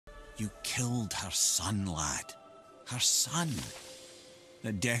You killed her son, lad. Her son.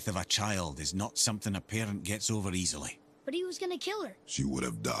 The death of a child is not something a parent gets over easily. But he was gonna kill her. She would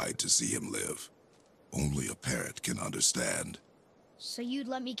have died to see him live. Only a parent can understand. So you'd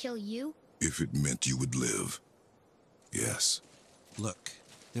let me kill you? If it meant you would live. Yes. Look,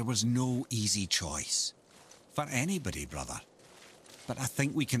 there was no easy choice. For anybody, brother. But I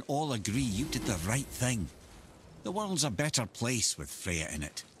think we can all agree you did the right thing. The world's a better place with Freya in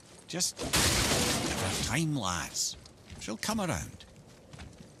it. Just give her time, lads. She'll come around.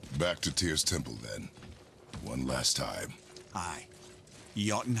 Back to Tyr's temple, then. One last time. Aye.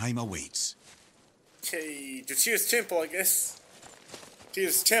 Jotunheim awaits. Okay, to Tyr's temple, I guess.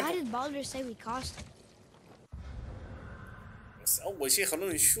 Tyr's temple. Why did Baldur say we cost him? بس أول شيء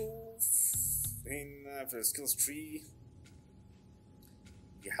خلونا نشوف هنا في السكيلز تري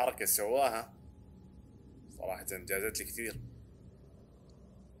في حركة سواها صراحة جازت لي كثير.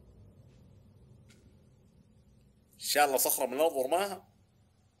 إن شاء الله صخرة من الأرض ورماها.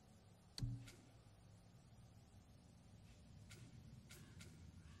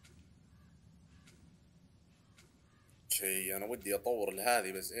 اوكي انا ودي اطور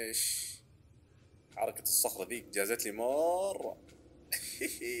لهذه بس ايش حركة الصخرة ذيك جازت لي مرة.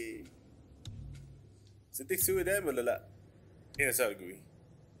 صدق تسوي دايم ولا لا؟ هنا سؤال قوي.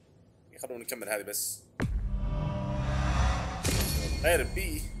 خلونا نكمل هذه بس. غير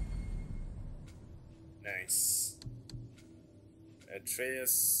بي. نايس.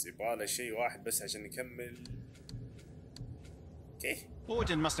 ادريس يبغاله شيء واحد بس عشان نكمل. اوكي.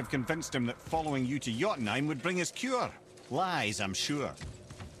 Odin must have convinced him that following you to Jotunheim would bring his cure. Lies, I'm sure.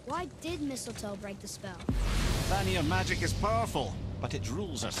 Why did mistletoe break the spell? Vanir magic is powerful, but its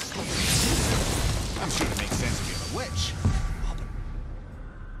rules are slippery. I'm sure it makes sense if you're a witch.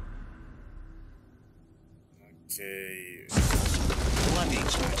 Okay. Blood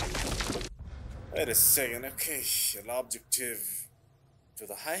age magic. Wait a second, okay. The objective to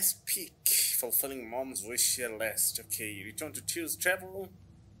the highest peak, fulfilling mom's wish here last. Okay, return to Tyr's travel room.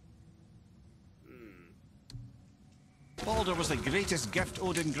 Baldur was the greatest gift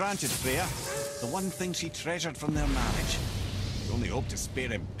Odin granted Freya. The one thing she treasured from their marriage. She only hoped to spare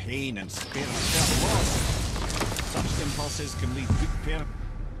him pain and spare herself loss. Such impulses can lead good parents.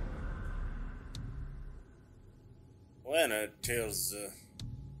 When it tells,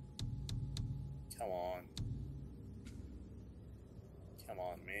 come on. Come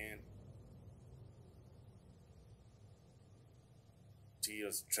on, man.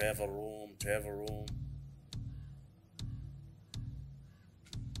 Tyr's travel room, travel room.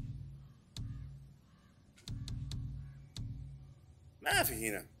 ما في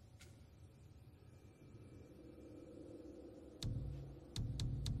هنا.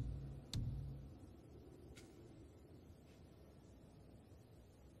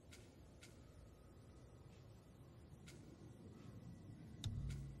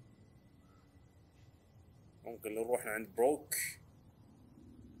 ممكن لو رحنا عند بروك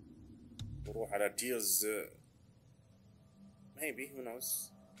نروح على تيرز maybe who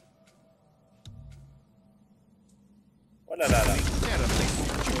knows ولا لا Terribly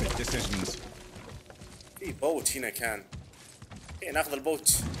stupid decisions. في بوت هنا كان. إيه ناخذ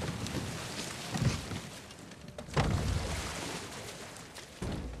البوت.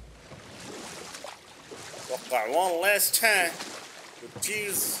 أتوقع one last time with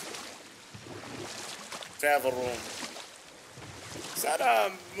Tyr's travel room. بس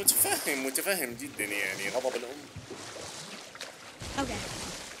أنا متفهم جدا يعني غضب الأم. Okay,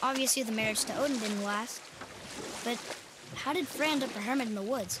 obviously the marriage to Odin didn't last, but how did Freya end up a hermit in the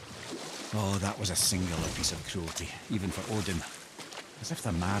woods? Oh, that was a singular piece of cruelty, even for Odin. As if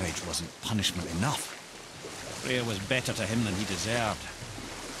the marriage wasn't punishment enough. Freya was better to him than he deserved.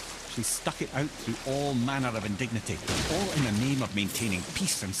 She stuck it out through all manner of indignity, all in the name of maintaining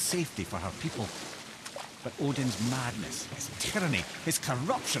peace and safety for her people. But Odin's madness, his tyranny, his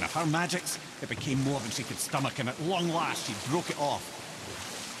corruption of her magics, it became more than she could stomach, and at long last she broke it off.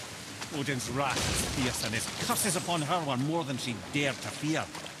 Odin's wrath was fierce, and his curses upon her were more than she dared to fear.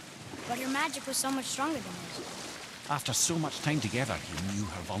 But her magic was so much stronger than his. After so much time together, he knew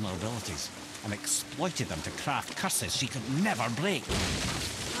her vulnerabilities and exploited them to craft curses she could never break.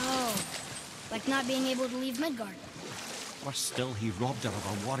 Oh, like not being able to leave Midgard. Worse still, he robbed her of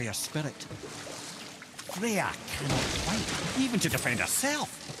her warrior spirit. Freya cannot fight, even to defend herself.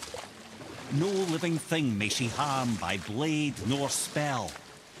 No living thing may she harm by blade nor spell.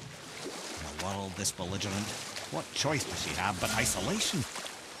 In a world this belligerent, what choice does she have but isolation?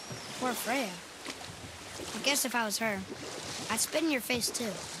 Poor Freya. I guess if I was her, I'd spit in your face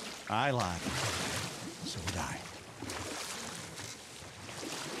too. Aye, lad. So would I.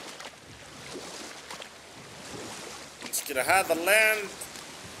 مشكلة هذا اللاند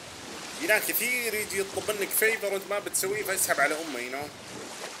جيران كثير يجي يطلب منك فيفر وانت ما بتسويه فيسحب على امه يو نو.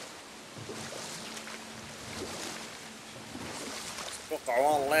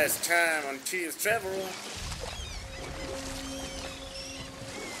 اتوقع one last time on cheese travel.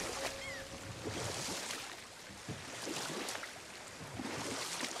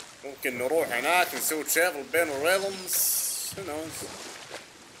 ممكن نروح هناك نسوي ترافل بين الريلمز. Who knows.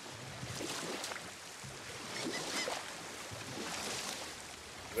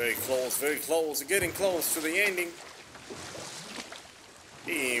 Very close, very close. Getting close to the ending.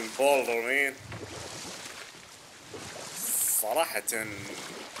 Team Boulder man. صراحة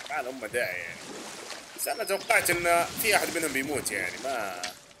ما لهم داعي يعني. بس أنا توقعت إن في أحد منهم بيموت يعني ما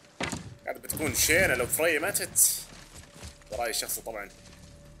كانت بتكون شينة لو فري ماتت. برأيي الشخصي طبعا.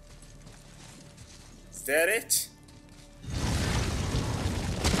 Is that it?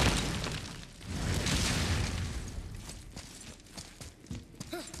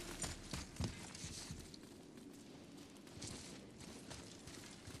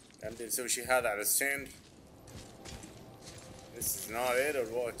 عندي نسوي شي هذا على الستاند. This is not it or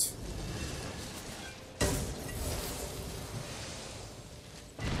what?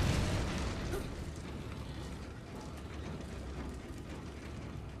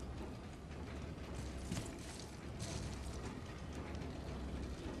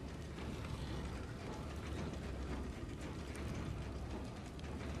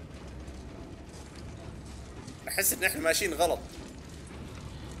 أحس إن إحنا ماشيين غلط.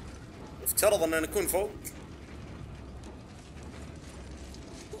 افترض أننا نكون فوق.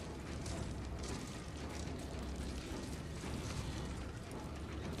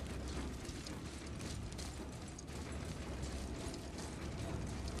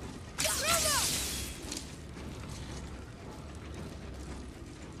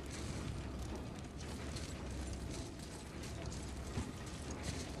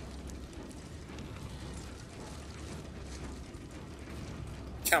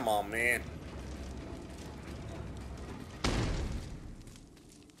 Come on, man.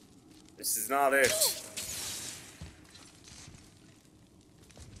 This is not it.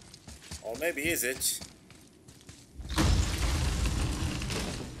 Or maybe is it?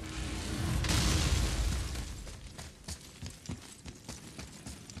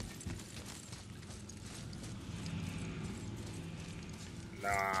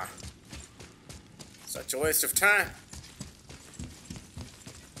 Nah. Such a waste of time.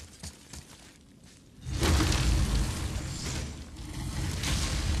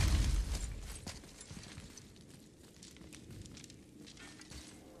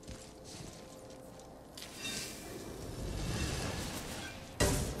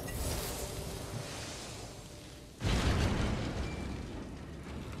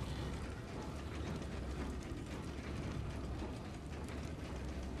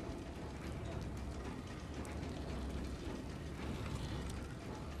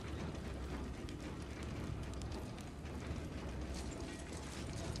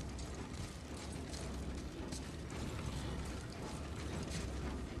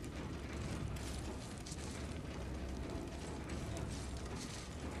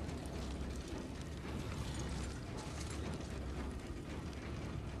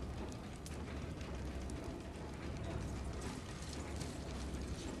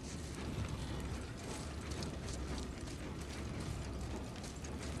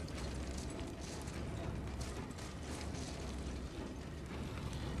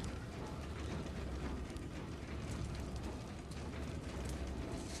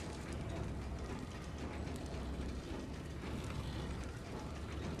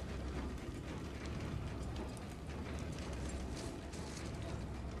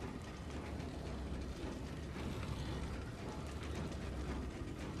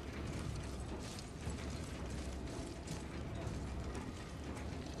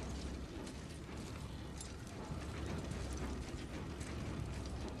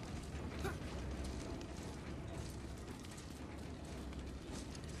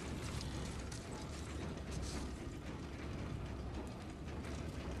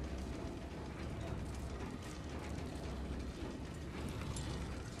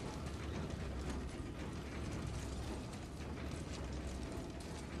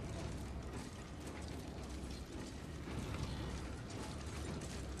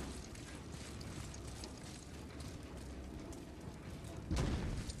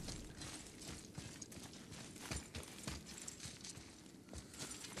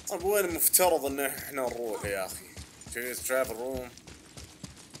 طب وين المفترض ان احنا نروح يا اخي؟ Choose travel room.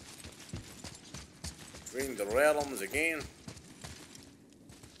 Between the realms again.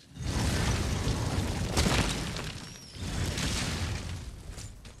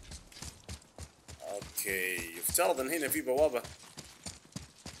 مفترض ان هنا في بوابة.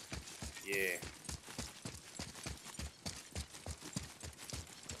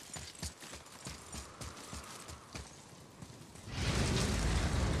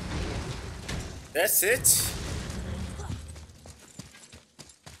 That's it.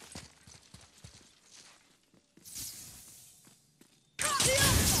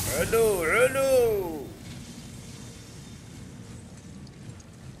 علو علو.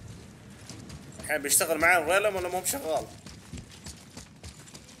 الحين بيشتغل معاه الريلم ولا مو بشغال؟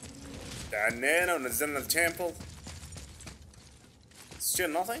 تعنينا ونزلنا التيمبل. Still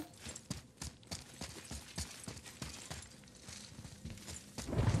nothing.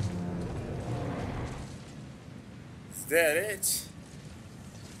 Is that it?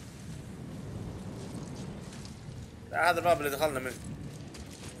 لا هذا الباب اللي دخلنا منه.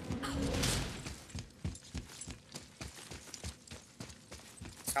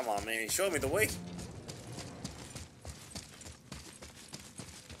 Come on man, show me the way.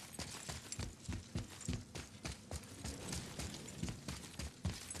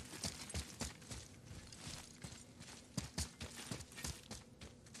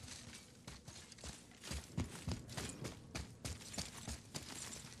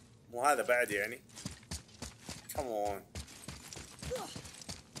 مو هذا بعد يعني. Come on.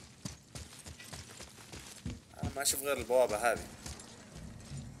 أنا ما أشوف غير البوابة هذه.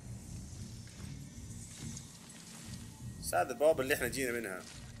 بس هذا البوابة اللي احنا جينا منها.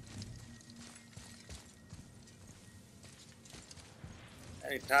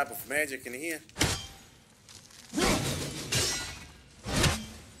 Any type of magic in here?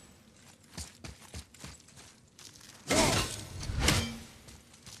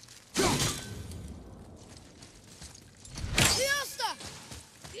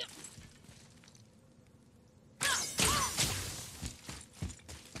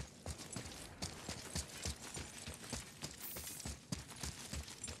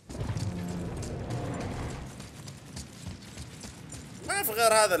 ما في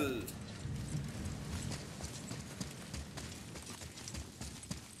غير هذا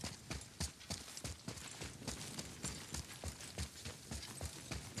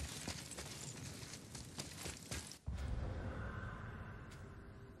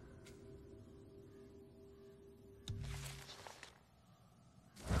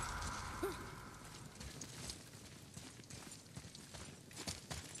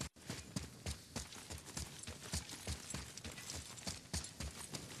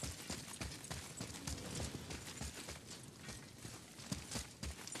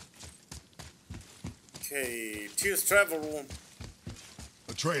Okay, choose travel room.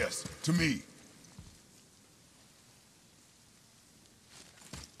 Atreus, to me.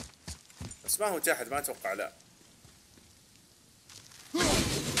 بس ما هو تحت، ما اتوقع لا.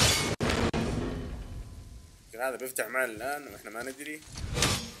 هذا بيفتح معنا الان واحنا ما ندري.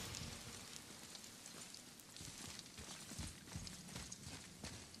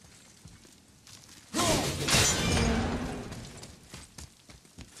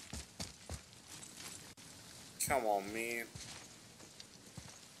 Come on man.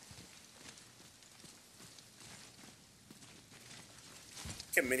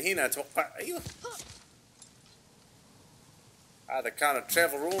 كم من هنا اتوقع. ايوه هذا كان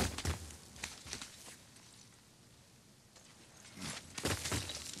الترافل روم.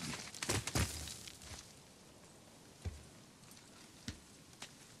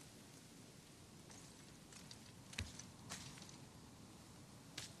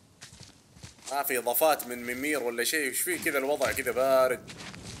 ما في اضافات من ميمير ولا شيء. وش فيه كذا الوضع كذا بارد.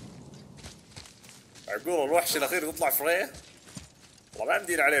 معقول الوحش الاخير تطلع فريه؟ والله ما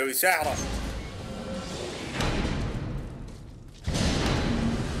مدين عليه ويسعره.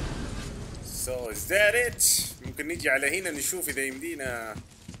 So is that it? ممكن نيجي على هنا نشوف اذا يمدينا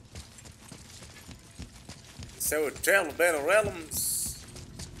نسوي التريل بين الريلمز.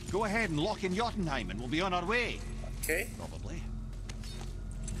 Go ahead and lock in Jotunheim and we'll be on our way. Okay. Probably.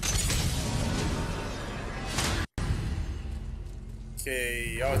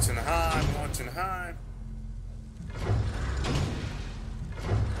 Okay, Jotunheim.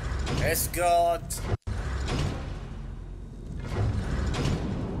 Esgard.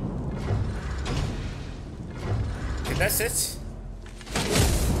 Okay, that's it.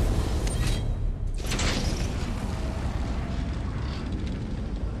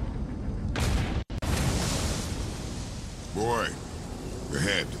 Boy,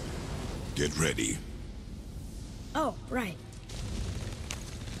 ahead. Get ready. Oh, right.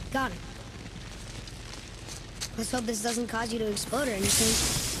 Got it. Let's hope this doesn't cause you to explode or anything.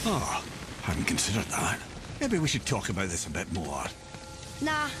 Oh, hadn't considered that. Maybe we should talk about this a bit more.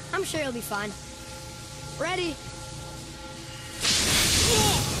 Nah, I'm sure you'll be fine. Ready.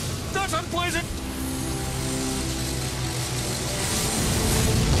 That's unpleasant!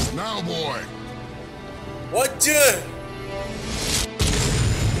 Now, boy. وجه.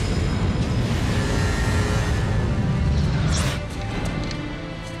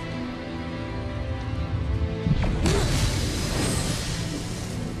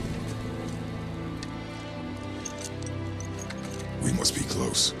 We must be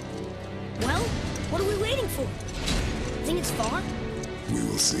close. Well, what are we waiting for? Think it's far? We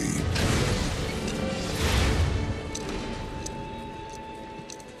will see.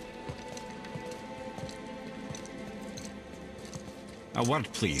 A word,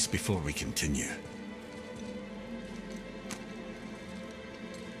 please, before we continue.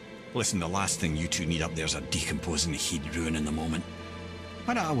 Listen, the last thing you two need up there's a decomposing heat ruining the moment.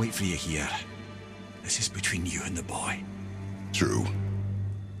 Why don't I wait for you here? This is between you and the boy. True.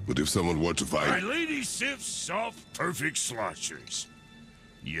 But if someone were to My fight... lady sips soft, perfect sloshers.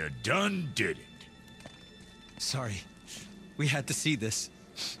 You done did it. Sorry. We had to see this.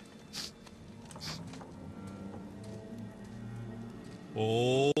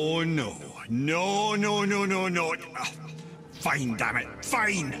 Oh, no. No, no, no, no, no. Fine, damn it.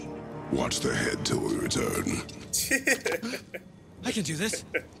 Fine. Watch the head till we return. I can do this.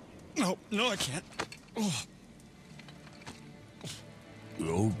 No, no, I can't. Oh.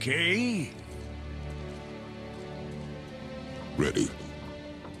 Okay. Ready.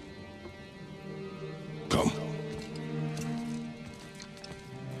 Come.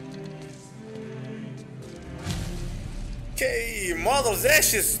 Okay, Mother's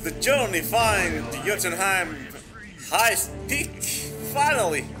Ashes, the journey find the Jotunheim highest peak.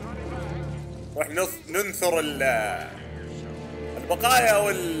 Finally. راح ننثر البقايا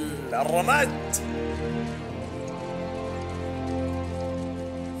والرماد.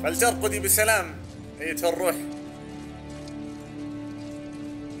 فلترقدي بسلام أيتها الروح.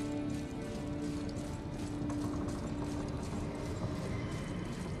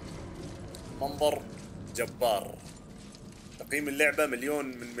 منظر جبار. تقييم اللعبة 1,000,000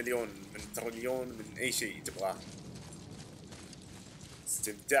 من 1,000,000 من تريليون من أي شيء تبغاه.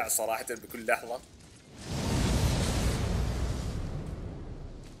 استمتاع صراحة بكل لحظة.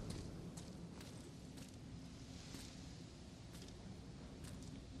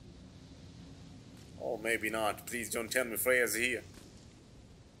 Oh, maybe not. Please don't tell me Freya's here.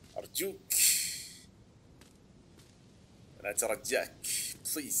 أرجوك. لا أترجاك.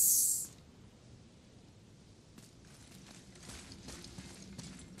 Please.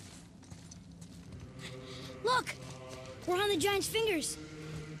 Look! We're on the giant's fingers.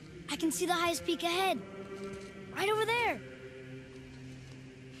 I can see the highest peak ahead. Right over there.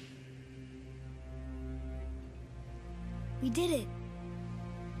 We did it.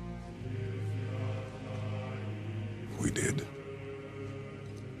 We did.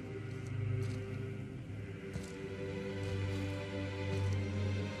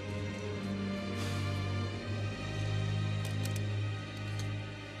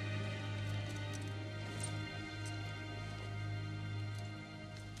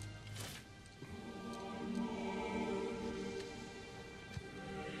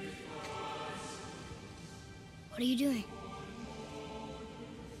 What are you doing?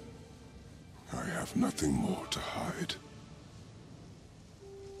 I have nothing more to hide.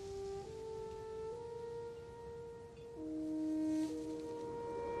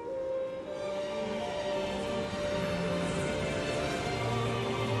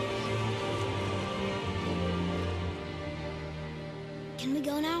 Can we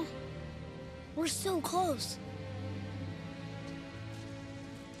go now? We're so close.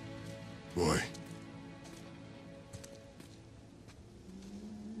 Boy.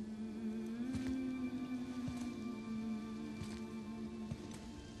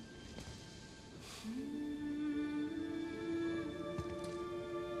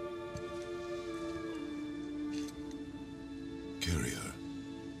 Carry her.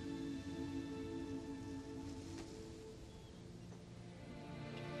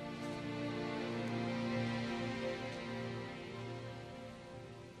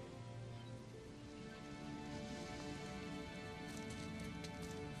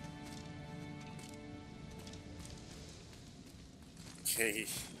 Okay.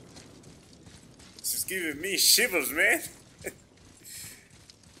 This is giving me shivers, man.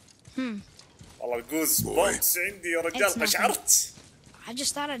 والله الجوز بومبس عندي يا رجال It's nothing. قشعرت. I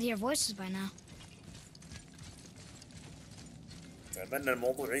just thought I'd hear voices by now. أتمنى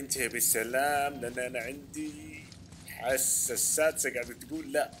الموضوع ينتهي بالسلام لأن أنا عندي حاسة السادسة قاعدة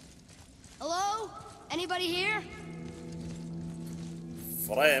تقول لا. Hello? Anybody here?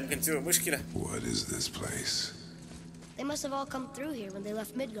 فرايا يمكن تسوي مشكلة. What is this place? They must have all come through here when they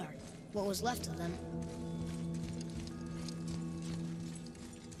left Midgard. What was left of them.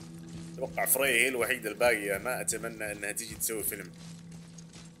 اتوقع فرايا هي الوحيدة الباقية، ما اتمنى انها تيجي تسوي فيلم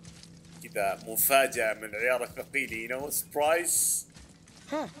كذا مفاجأة من العيار الثقيل، you know, surprise.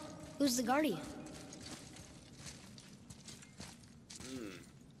 Huh. Who's the guardian?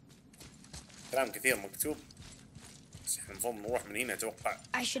 كلام كثير مكتوب، بس احنا المفروض نروح من هنا اتوقع.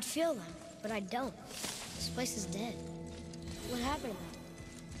 I should feel them, but I don't. This place is dead. What happened to them?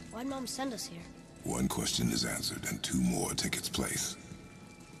 Why'd Mom send us here? One question is answered and two more take its place.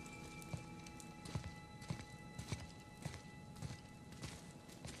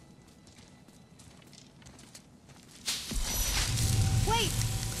 Wait!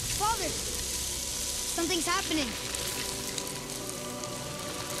 Father! Something's happening.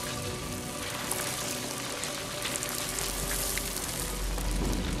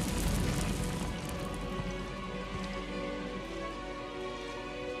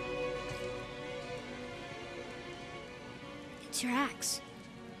 It's your axe.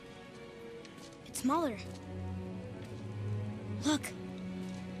 It's Mother. Look.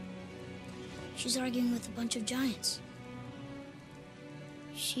 She's arguing with a bunch of giants.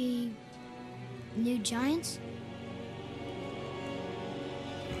 She knew giants?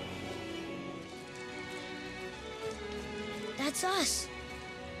 That's us.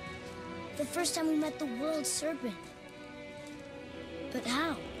 The first time we met the world serpent. But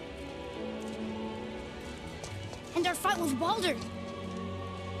how? And our fight with Baldur.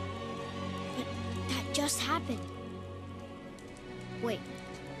 But that just happened. Wait.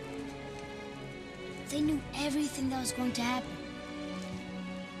 They knew everything that was going to happen.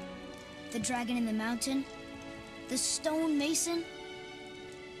 The dragon in the mountain, the stone mason,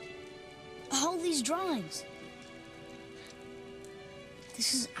 all these drawings.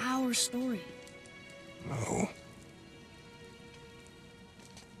 This is our story. No.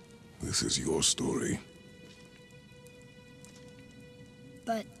 This is your story.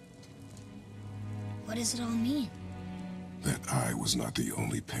 But what does it all mean? That I was not the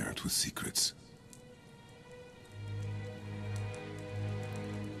only parent with secrets.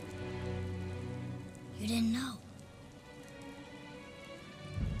 You didn't know.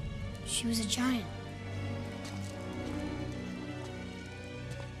 She was a giant.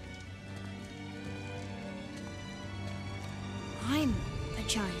 I'm a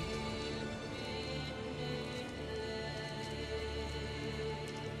giant.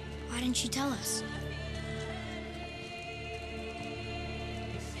 Why didn't she tell us?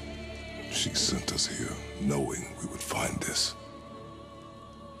 She sent us here, knowing we would find this.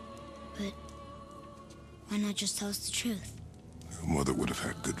 But why not just tell us the truth? Your mother would have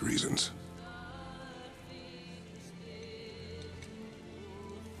had good reasons.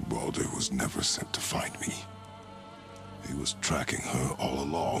 Baldur was never sent to find me. He was tracking her all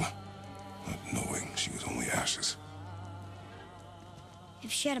along, not knowing she was only ashes.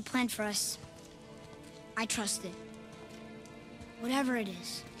 If she had a plan for us, I trust it. Whatever it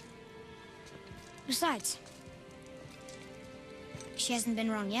is. Besides, she hasn't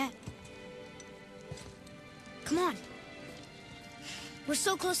been wrong yet. Come on. We're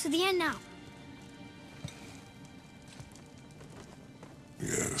so close to the end now.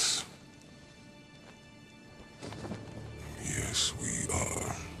 Yes. Yes, we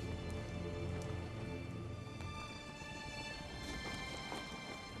are.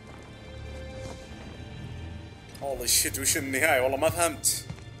 والله شيت وش النهاية والله ما فهمت.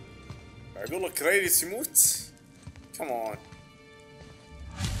 أقول لك ريديس يموت. Come on.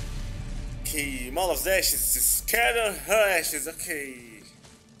 Okay, Mother's ashes is scattered her ashes. Okay.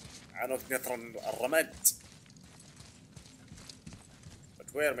 عنوك نطر الرماد.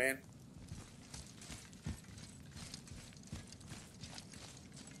 But where man?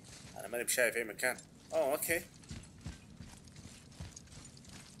 أنا ماني بشايف أي مكان. Oh okay.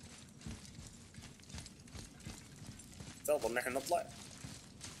 تفضل نحن نطلع.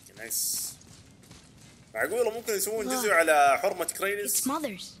 نايس. معقولة ممكن يسوون جزء على حرمة كرينيس؟ It's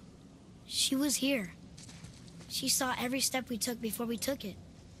Mother's. She was here. She saw every step we took before we took it.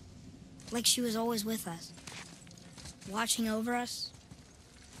 Like she was always with us. Watching over us.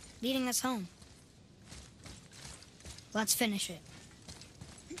 Leading us home. Let's finish it.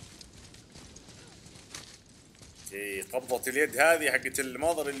 قبضة اليد هذه حقت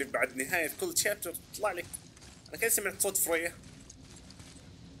الماضر اللي بعد نهاية كل شابتر تطلع لك. أنا كان سمعت صوت فريا.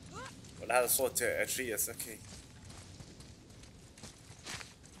 ولا هذا صوت أترياس. أوكي.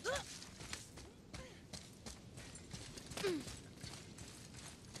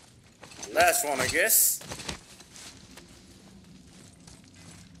 Last one I guess.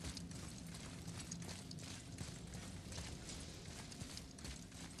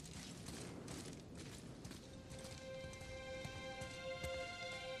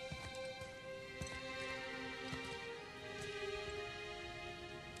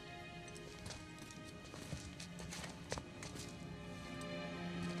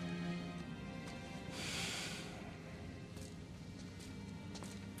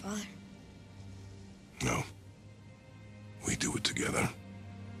 Father? No. We do it together.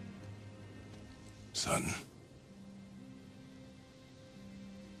 Son.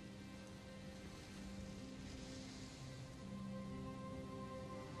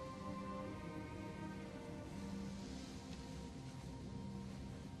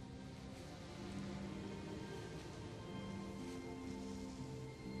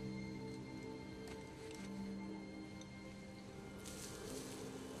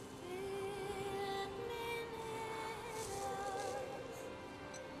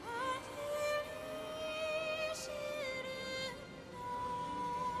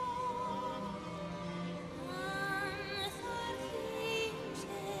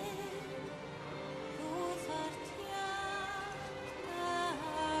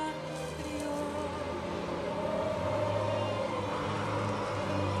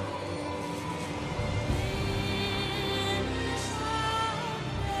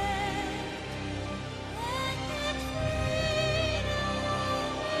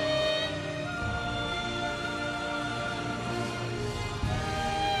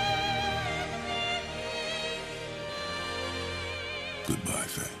 Goodbye,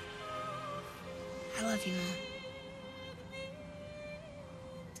 Faye. I love you, Mom.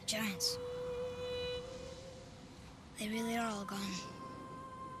 The giants. They really are all gone.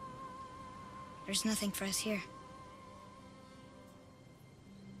 There's nothing for us here.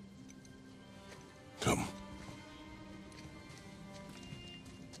 Come.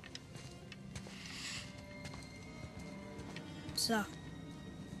 So,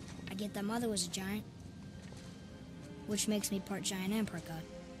 I get that Mother was a giant, which makes me part giant and part god.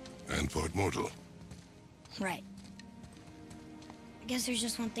 And part mortal. Right. I guess there's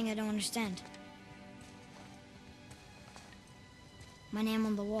just one thing I don't understand. My name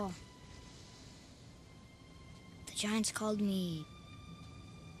on the wall. The giants called me...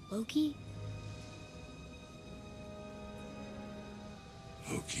 Loki?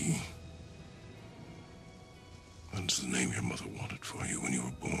 Loki. That's the name your mother wanted for you when you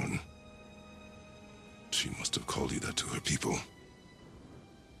were born. She must have called you that to her people.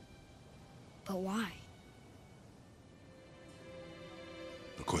 But why?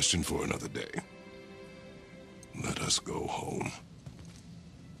 A question for another day. Let us go home.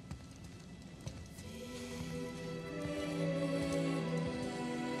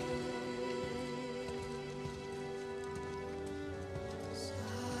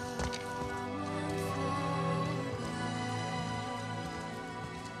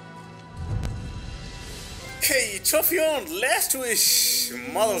 Okay, Trophion, last wish.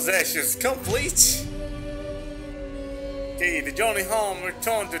 Mother's ashes complete. Okay, the journey home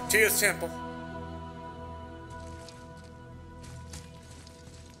return to Tyr's temple.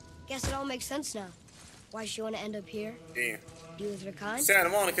 Guess it all makes sense now. Why she want to end up here? Yeah. Be with her kind? Santa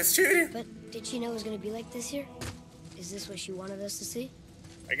Monica Studio. But did she know it was going to be like this here? Is this what she wanted us to see?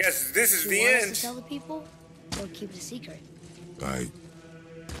 I guess this is She the want us end. to tell the people? Or keep it a secret? I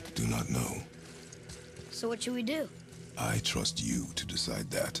do not know. So what should we do? I trust you to decide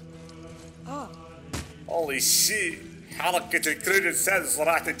that. Oh, Holy shit. حركة الكريدت هذه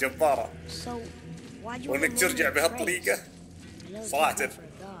صراحة جبارة. so why'd you وانك ترجع بهالطريقة صراحة.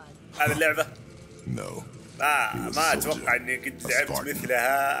 هذه اللعبة No. ما اتوقع اني قد لعبت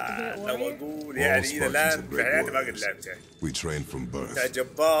مثلها لو اقول يعني الى الان في حياتي ما قد لعبتها. We trained from birth. Our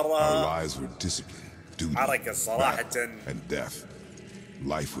جبارة. lives were discipline, duty, حركة صراحة. battle, and death.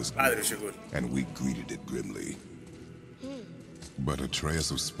 Life was ما ادري grim, وش اقول. and we greeted it grimly. But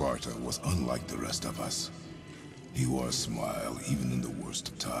Atreus of Sparta was unlike the rest of us. He wore a smile even in the worst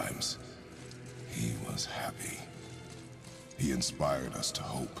of times. He was happy. He inspired us to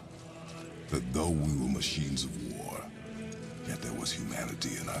hope that though we were machines of war, yet there was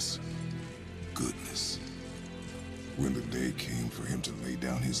humanity in us. Goodness. When the day came for him to lay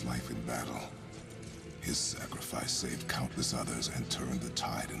down his life in battle, his sacrifice saved countless others and turned the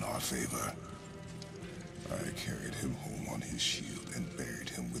tide in our favor. I carried him home on his shield and buried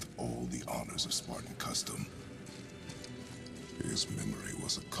him with all the honors of Spartan custom. His memory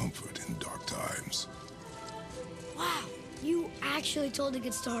was a comfort in dark times. Wow, you actually told a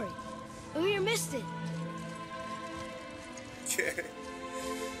good story. And we missed it.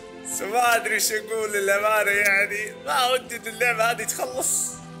 ما ادري ايش اقول للامانة يعني ما ودي ان اللعبة هذه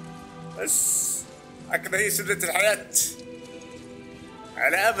تخلص بس هكذا هي سنة الحياة.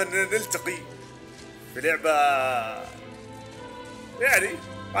 على امل ان نلتقي في لعبة يعني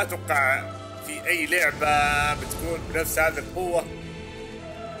ما اتوقع في اي لعبة بتكون بنفس هذه القوة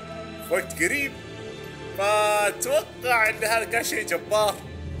في وقت قريب. فاتوقع ان هذا كان شيء جبار.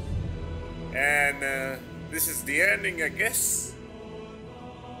 And this is the ending, I guess.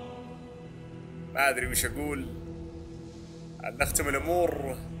 ما ادري وش اقول. هل نختم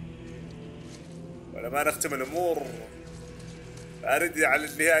الامور ولا ما نختم الامور؟ ارد على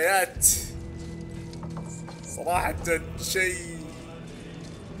النهايات صراحة شيء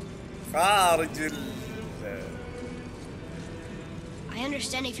خارج I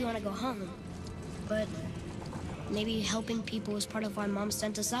understand if you want to go home, but maybe helping people is part of why Mom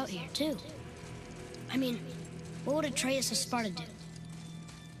sent us out here too. I mean, what would Atreus of Sparta do?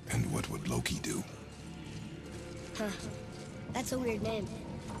 And what would Loki do? Huh. That's a weird name.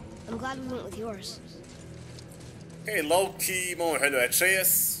 I'm glad we went with yours. Hey, Loki مو حلو.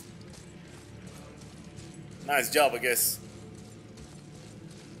 Atreus. Nice job, I guess.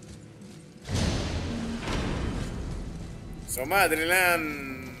 So ما ادري الان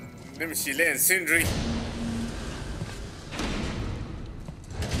نمشي لين سيندري.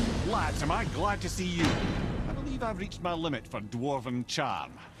 Lads, am I glad to see you. I believe I've reached my limit for dwarven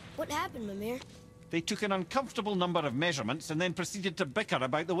charm. What happened, Mimir? They took an uncomfortable number of measurements and then proceeded to bicker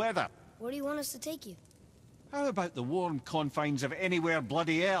about the weather. Where do you want us to take you? How about the warm confines of anywhere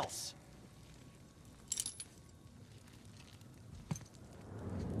bloody else?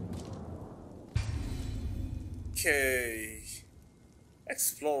 Okay.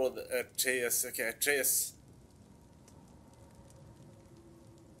 Explore the Atreus. Okay, Atreus.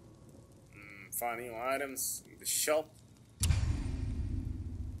 Find new items in the shop.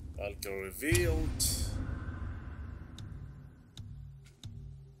 Valkyrie revealed.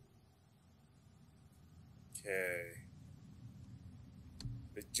 Okay.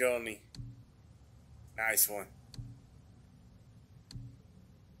 The journey. Nice one.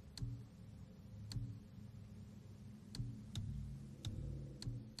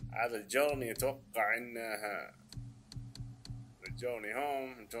 هذا الجورني اتوقع انها the journey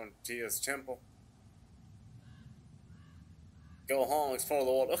home into Tia's temple. Go home, explore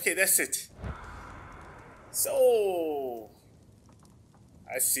the world. Okay, that's it. So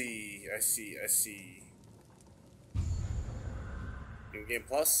I see. New game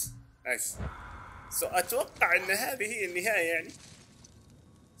plus. Nice. So اتوقع ان هذه هي النهاية يعني.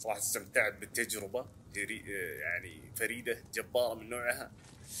 صراحة استمتعت بالتجربة يعني فريدة جبارة من نوعها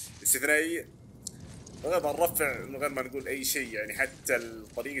استثنائية من غير ما نرفع من غير ما نقول أي شيء يعني حتى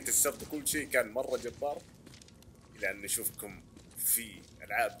طريقة السرد وكل شيء كان مرة جبار. إلى أن نشوفكم في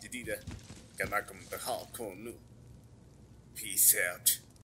ألعاب جديدة. كان معكم TheHardCoreNoob. Peace out.